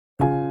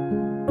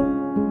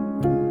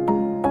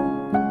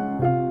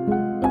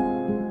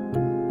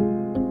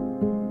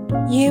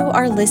You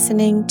are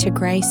listening to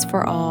Grace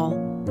for All,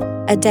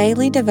 a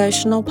daily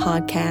devotional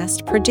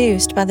podcast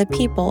produced by the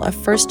people of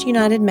First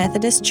United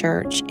Methodist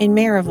Church in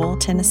Maryville,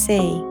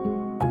 Tennessee.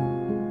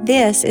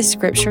 This is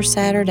Scripture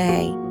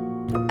Saturday,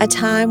 a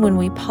time when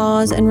we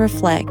pause and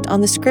reflect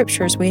on the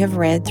scriptures we have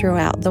read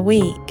throughout the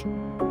week.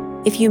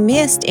 If you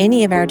missed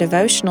any of our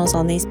devotionals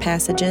on these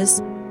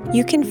passages,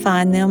 you can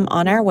find them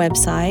on our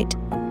website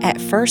at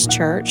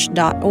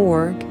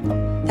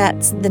firstchurch.org.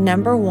 That's the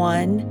number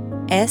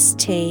 1,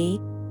 STCHURCH.org,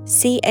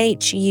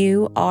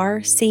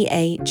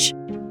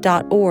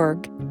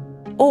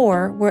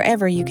 or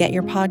wherever you get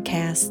your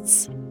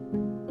podcasts.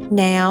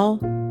 Now,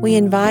 we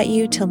invite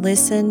you to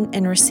listen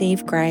and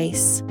receive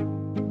grace.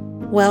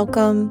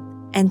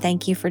 Welcome, and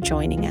thank you for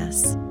joining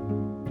us.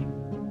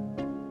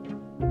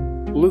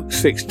 Luke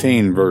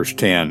 16, verse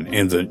 10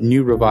 in the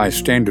New Revised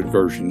Standard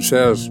Version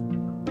says,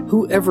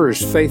 "Whoever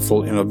is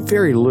faithful in a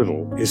very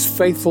little is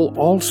faithful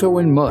also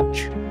in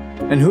much,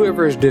 and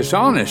whoever is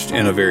dishonest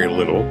in a very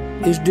little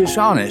is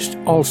dishonest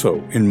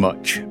also in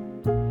much."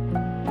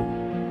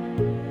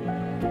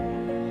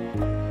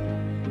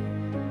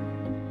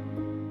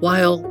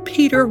 While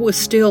Peter was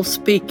still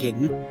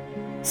speaking,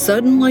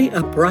 suddenly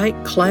a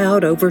bright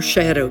cloud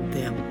overshadowed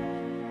them,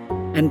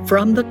 and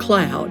from the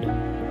cloud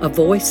a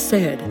voice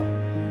said,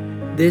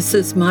 "This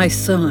is my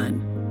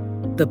Son,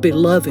 the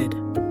Beloved.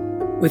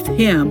 With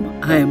him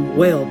I am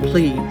well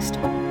pleased.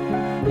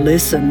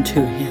 Listen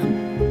to him."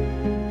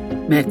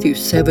 Matthew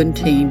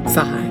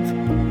 17:5.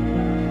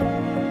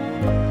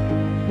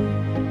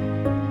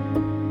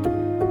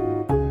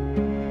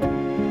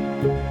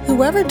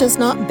 Whoever does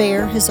not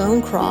bear his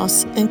own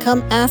cross and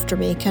come after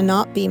me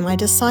cannot be my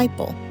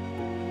disciple.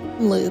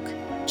 Luke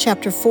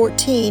chapter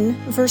 14,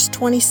 verse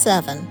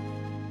 27.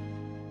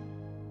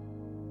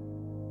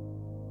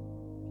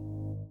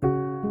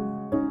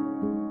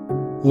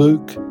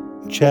 Luke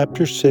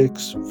chapter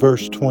 6,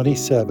 verse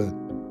 27.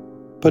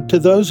 But to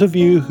those of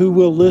you who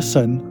will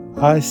listen,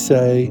 I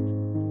say,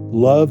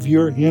 love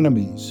your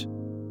enemies.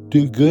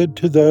 Do good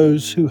to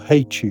those who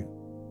hate you.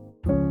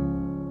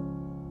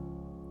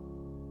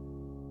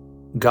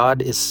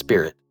 God is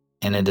spirit,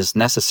 and it is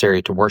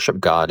necessary to worship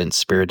God in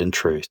spirit and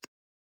truth.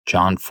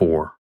 John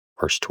 4,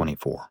 verse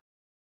 24.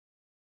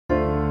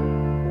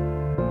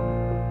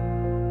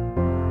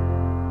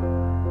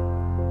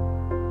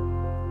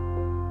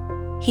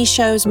 He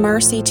shows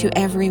mercy to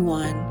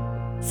everyone,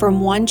 from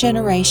one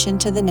generation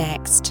to the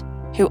next,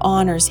 who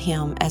honors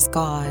him as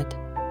God.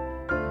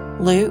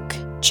 Luke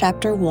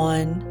chapter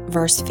 1,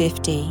 verse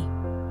 50.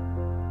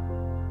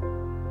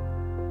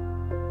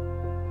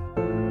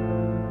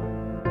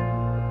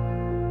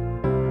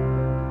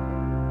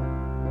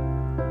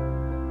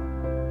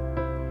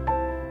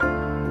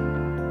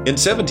 In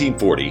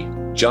 1740,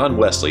 John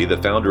Wesley, the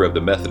founder of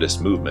the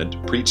Methodist movement,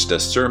 preached a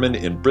sermon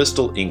in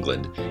Bristol,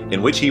 England,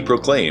 in which he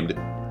proclaimed,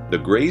 "The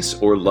grace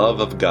or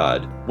love of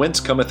God, whence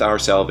cometh our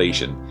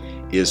salvation,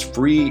 is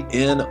free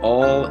in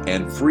all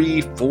and free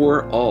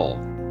for all."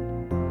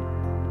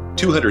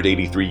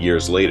 283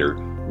 years later,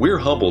 we're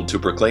humbled to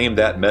proclaim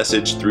that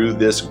message through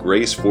this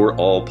Grace for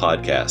All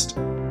podcast.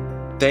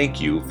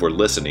 Thank you for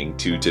listening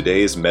to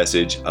today's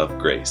message of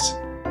grace.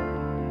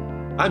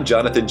 I'm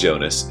Jonathan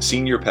Jonas,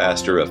 Senior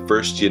Pastor of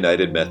First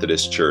United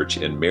Methodist Church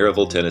in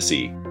Maryville,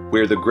 Tennessee,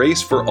 where the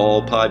Grace for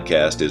All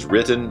podcast is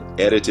written,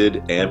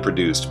 edited, and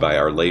produced by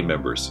our lay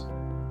members.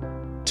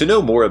 To know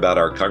more about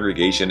our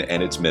congregation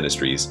and its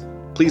ministries,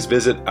 please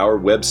visit our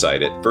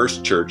website at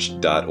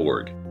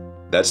firstchurch.org.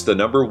 That's the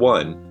number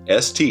 1,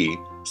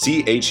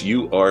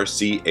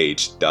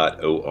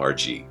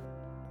 STCHURCH.org.